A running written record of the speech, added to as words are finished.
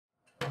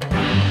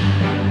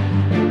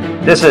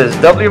This is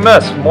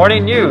WMS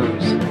Morning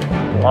News,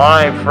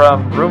 live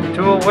from Room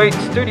 208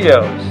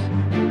 Studios.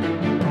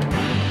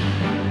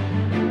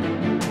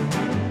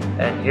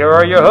 And here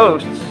are your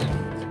hosts.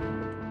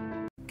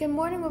 Good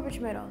morning, Woodbridge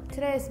Middle.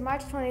 Today is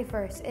March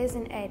 21st. It is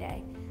an A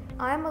Day.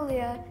 I'm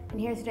Aaliyah, and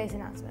here are today's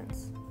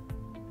announcements.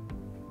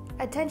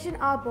 Attention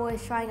all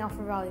boys trying out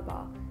for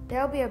volleyball.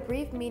 There will be a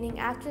brief meeting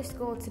after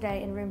school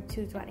today in room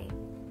 220.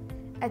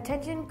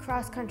 Attention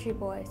cross-country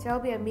boys. There will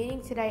be a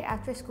meeting today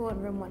after school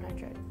in room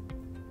 100.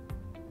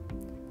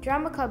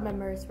 Drama Club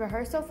members,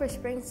 rehearsal for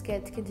spring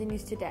skits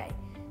continues today.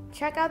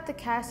 Check out the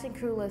cast and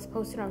crew list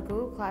posted on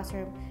Google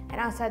Classroom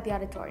and outside the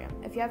auditorium.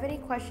 If you have any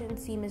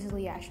questions, see Mrs.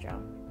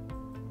 Leastro.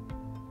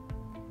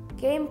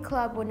 Game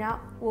Club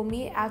will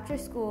meet after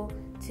school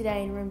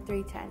today in room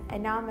 310.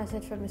 And now a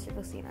message from Mr.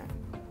 Bocina.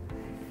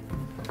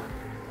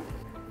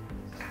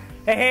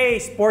 Hey,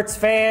 sports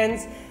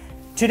fans.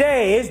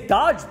 Today is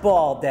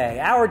Dodgeball Day.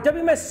 Our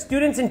WMS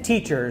students and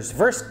teachers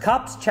vs.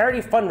 Cops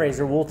charity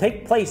fundraiser will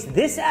take place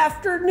this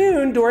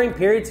afternoon during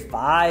periods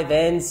 5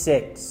 and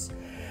 6.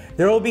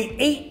 There will be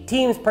 8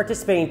 teams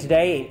participating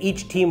today, and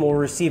each team will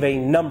receive a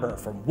number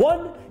from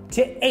 1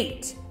 to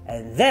 8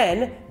 and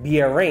then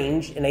be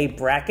arranged in a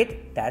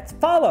bracket that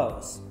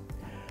follows.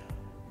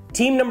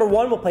 Team number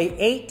 1 will play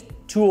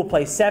 8, 2 will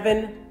play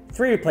 7,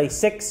 3 will play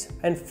 6,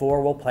 and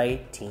 4 will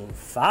play Team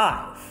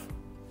 5.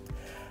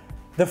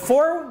 The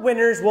 4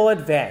 winners will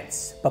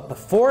advance, but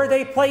before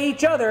they play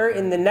each other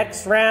in the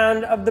next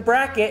round of the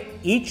bracket,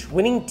 each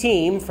winning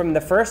team from the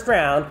first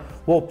round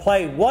will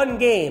play 1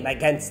 game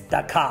against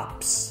the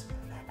Cops.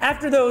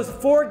 After those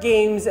 4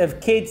 games of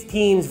kids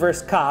teams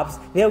versus Cops,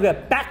 they'll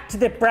get back to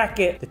the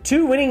bracket. The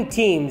 2 winning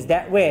teams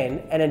that win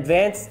and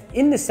advance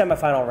in the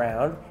semifinal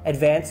round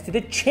advance to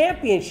the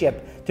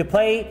championship to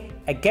play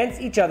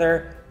against each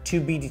other to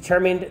be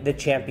determined the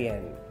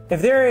champion.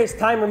 If there is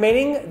time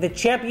remaining, the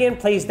champion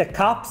plays the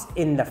Cops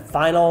in the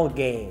final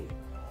game.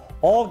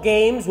 All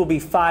games will be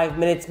 5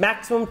 minutes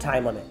maximum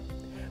time limit.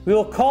 We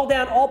will call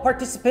down all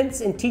participants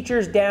and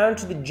teachers down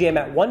to the gym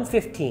at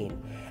 1:15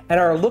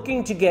 and are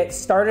looking to get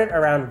started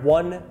around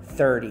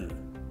 1:30.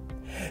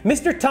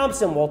 Mr.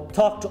 Thompson will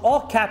talk to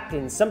all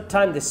captains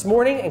sometime this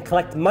morning and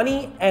collect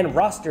money and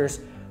rosters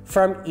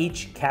from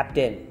each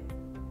captain.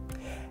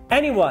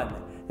 Anyone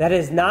that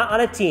is not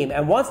on a team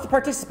and wants to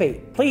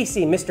participate, please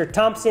see Mr.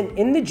 Thompson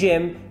in the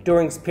gym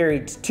during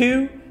periods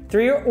 2,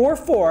 3, or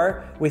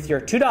 4 with your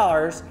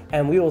 $2,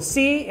 and we will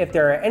see if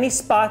there are any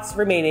spots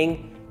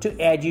remaining to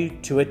add you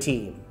to a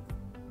team.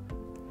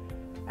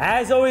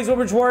 As always,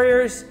 Woodbridge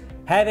Warriors,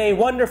 have a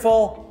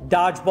wonderful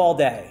Dodgeball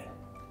Day.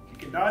 You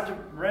can dodge a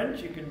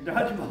wrench, you can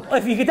dodge a ball.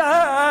 If you could